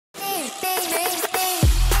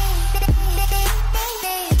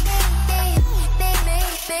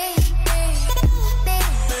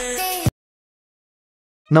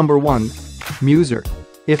Number 1. Muser.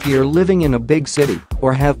 If you're living in a big city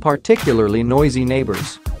or have particularly noisy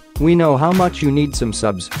neighbors, we know how much you need some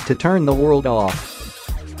subs to turn the world off.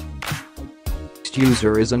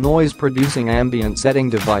 Muser is a noise-producing ambient setting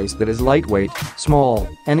device that is lightweight, small,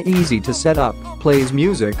 and easy to set up, plays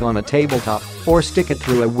music on a tabletop, or stick it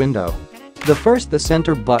through a window. The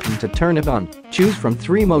center button to turn it on. Choose from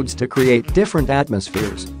 3 modes to create different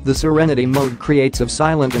atmospheres. The Serenity mode creates of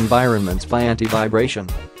silent environments by anti-vibration.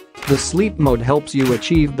 The Sleep mode helps you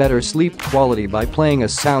achieve better sleep quality by playing a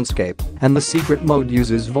soundscape, and the Secret mode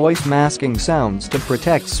uses voice masking sounds to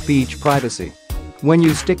protect speech privacy. When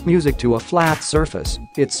you stick music to a flat surface,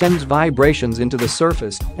 it sends vibrations into the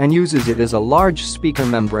surface and uses it as a large speaker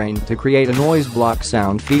membrane to create a noise block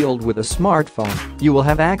sound field. With a smartphone, you will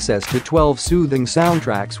have access to 12 soothing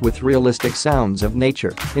soundtracks with realistic sounds of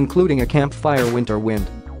nature, including a campfire winter wind.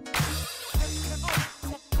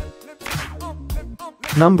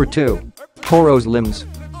 Number 2. Coros limbs.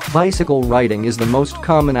 Bicycle riding is the most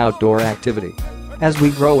common outdoor activity. As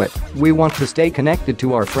we grow it, we want to stay connected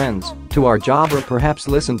to our friends, to our job, or perhaps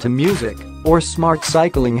listen to music. Or Smart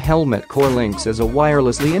Cycling Helmet Core Links is a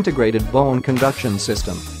wirelessly integrated bone conduction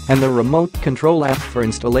system, and the remote control app for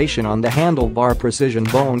installation on the handlebar. Precision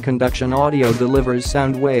bone conduction audio delivers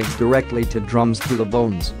sound waves directly to drums through the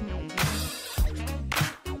bones.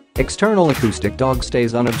 External acoustic dog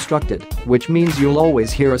stays unobstructed, which means you'll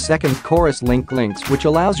always hear a second chorus links which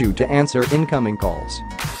allows you to answer incoming calls.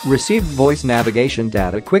 Receive voice navigation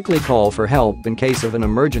data. Quickly call for help in case of an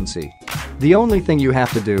emergency. The only thing you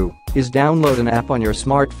have to do is download an app on your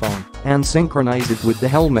smartphone and synchronize it with the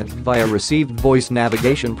helmet via received voice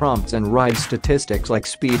navigation prompts and ride statistics like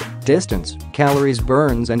speed, distance, calories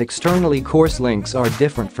burns, and externally course links are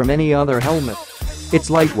different from any other helmet. It's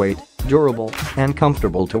lightweight, durable, and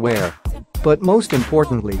comfortable to wear. But most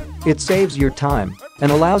importantly, it saves your time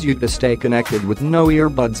and allows you to stay connected with no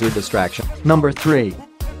earbuds or distraction. Number 3.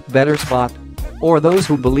 Better Spot. Or those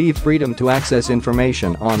who believe freedom to access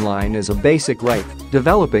information online is a basic right,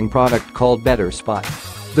 developing product called Better Spot.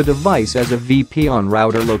 The device has a VPN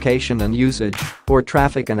router location and usage, or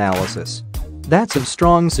traffic analysis. That's a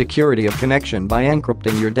strong security of connection by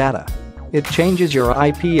encrypting your data. It changes your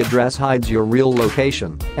IP address, hides your real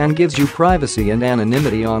location, and gives you privacy and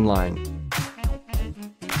anonymity online.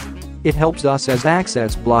 It helps us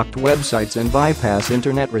access blocked websites and bypass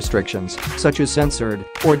internet restrictions, such as censored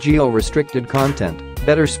or geo-restricted content.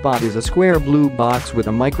 Better Spot is a square blue box with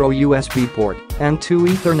a micro USB port and 2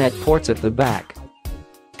 Ethernet ports at the back.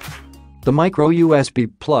 The micro USB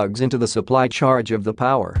plugs into the supply charge of the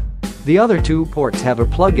power. The other 2 ports have a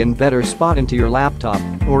plug-in Better Spot into your laptop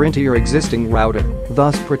or into your existing router,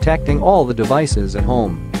 thus protecting all the devices at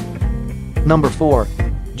home. Number 4.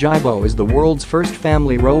 Jibo is the world's first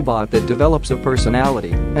family robot that develops a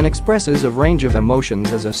personality and expresses a range of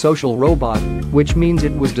emotions as a social robot, which means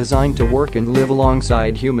it was designed to work and live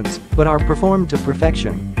alongside humans, but are performed to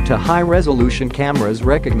perfection. To high-resolution cameras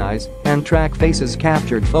recognize and track faces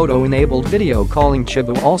captured. Photo-enabled video calling.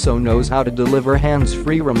 Jibo also knows how to deliver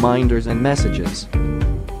hands-free reminders and messages.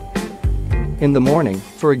 In the morning,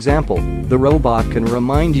 for example, the robot can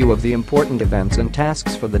remind you of the important events and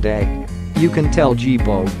tasks for the day. You can tell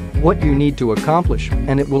Jibo what you need to accomplish,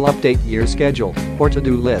 and it will update your schedule or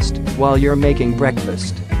to-do list while you're making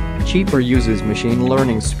breakfast. Jibo uses machine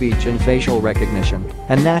learning, speech and facial recognition,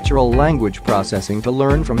 and natural language processing to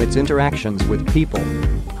learn from its interactions with people.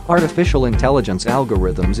 Artificial intelligence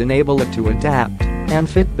algorithms enable it to adapt and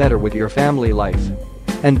fit better with your family life.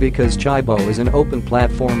 And because Jibo is an open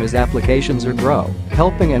platform, as applications grow,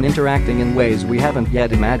 helping and interacting in ways we haven't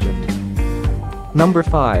yet imagined. Number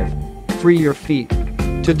 5. Free your feet.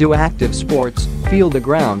 To do active sports, feel the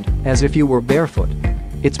ground as if you were barefoot.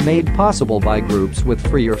 It's made possible by groups with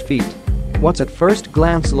Free Your Feet. What at first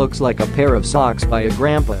glance looks like a pair of socks by a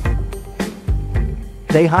grandpa.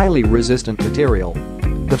 They highly resistant material.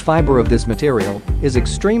 The fiber of this material is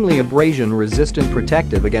extremely abrasion resistant,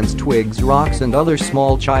 protective against twigs, rocks and other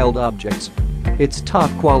small child objects. It's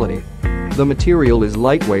top quality. The material is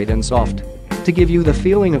lightweight and soft to give you the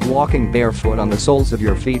feeling of walking barefoot on the soles of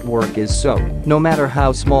your feet. Work is so, no matter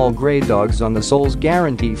how small. Gray dogs on the soles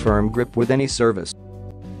guarantee firm grip with any surface.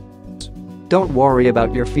 Don't worry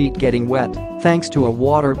about your feet getting wet. Thanks to a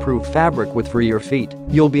waterproof fabric with Free Your Feet,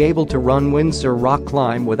 you'll be able to run, winds or rock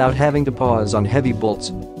climb without having to pause on heavy bolts.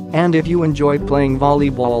 And if you enjoy playing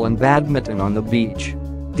volleyball and badminton on the beach,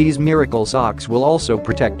 these miracle socks will also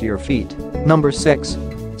protect your feet. Number 6.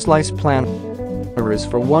 Slice Planner is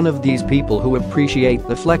for one of these people who appreciate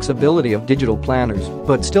the flexibility of digital planners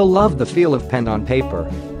but still love the feel of pen on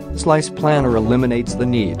paper. Slice Planner eliminates the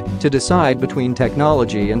need to decide between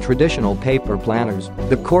technology and traditional paper planners.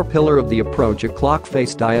 The core pillar of the approach, a clock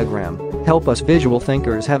face diagram, help us visual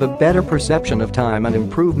thinkers have a better perception of time and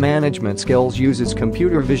improve management skills, uses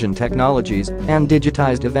computer vision technologies and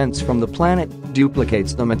digitized events from the planet,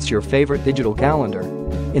 duplicates them. It's your favorite digital calendar.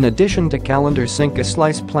 In addition to calendar sync, a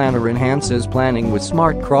Slice Planner enhances planning with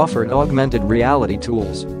Smart Crawford augmented reality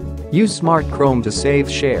tools. Use Smart Chrome to save,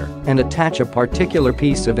 share, and attach a particular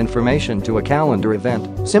piece of information to a calendar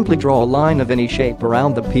event. Simply draw a line of any shape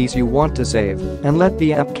around the piece you want to save and let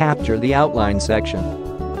the app capture the outline section.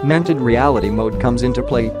 Augmented reality mode comes into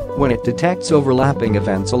play when it detects overlapping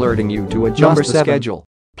events, alerting you to adjust the schedule.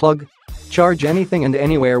 Plug. Charge anything and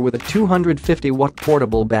anywhere with a 250-watt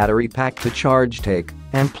portable battery pack to charge, take,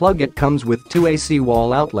 and plug. It comes with two AC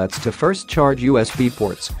wall outlets to first charge USB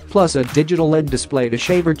ports, plus a digital LED display to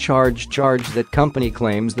shaver charge. That company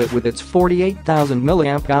claims that with its 48,000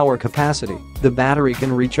 mAh capacity, the battery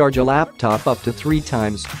can recharge a laptop up to 3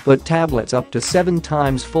 times, but tablets up to 7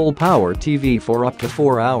 times full power, TV for up to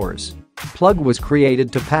 4 hours. Plug was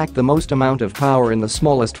created to pack the most amount of power in the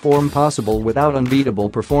smallest form possible without unbeatable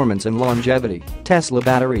performance and longevity. Tesla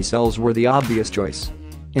battery cells were the obvious choice.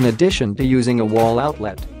 In addition to using a wall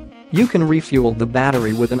outlet, you can refuel the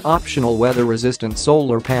battery with an optional weather-resistant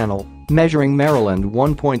solar panel, measuring Maryland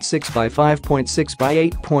 1.6 by 5.6 by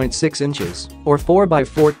 8.6 inches, or 4 by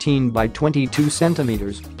 14 by 22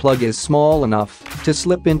 centimeters. Plug is small enough to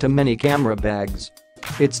slip into many camera bags.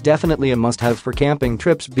 It's definitely a must-have for camping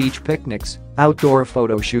trips, beach picnics, outdoor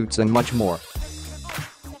photo shoots, and much more.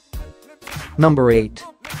 Number 8.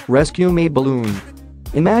 Rescue Me Balloon.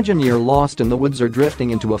 Imagine you're lost in the woods or drifting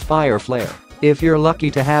into a fire flare. If you're lucky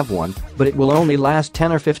to have one, but it will only last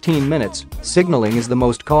 10 or 15 minutes, signaling is the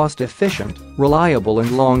most cost-efficient, reliable,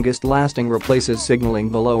 and longest-lasting. Replaces signaling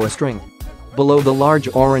below a string. Below the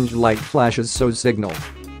large orange light flashes shows signal.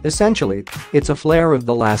 Essentially, it's a flare of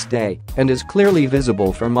the last day and is clearly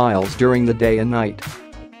visible for miles during the day and night.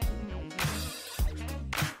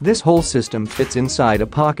 This whole system fits inside a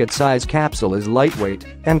pocket-sized capsule, is lightweight,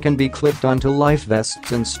 and can be clipped onto life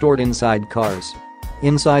vests and stored inside cars.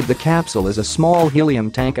 Inside the capsule is a small helium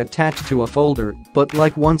tank attached to a folder, but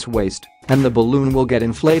like once waste, and the balloon will get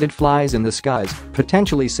inflated. Flies in the skies,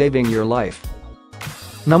 potentially saving your life.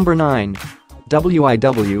 Number 9.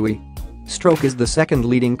 WIWE. Stroke is the second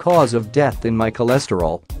leading cause of death in my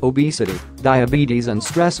cholesterol, obesity, diabetes, and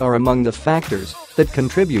stress are among the factors that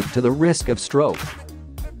contribute to the risk of stroke.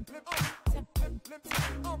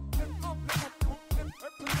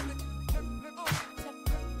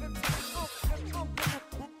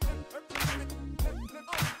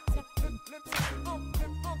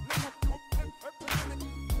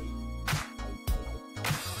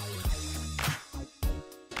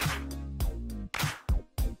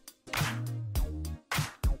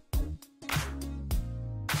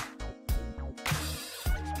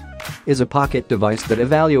 Is a pocket device that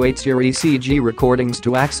evaluates your ECG recordings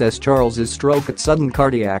to access Charles's stroke at sudden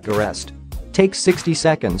cardiac arrest. Takes 60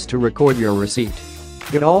 seconds to record your receipt.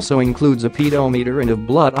 It also includes a pedometer and a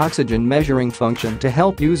blood oxygen measuring function to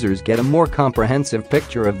help users get a more comprehensive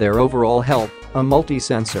picture of their overall health. A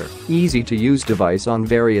multi-sensor, easy-to-use device on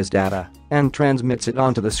various data and transmits it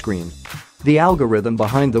onto the screen. The algorithm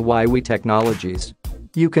behind the WIWE technologies.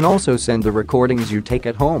 You can also send the recordings you take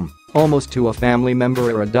at home, almost to a family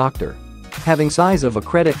member or a doctor. Having size of a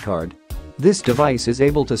credit card, this device is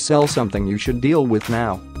able to sell something you should deal with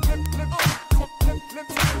now.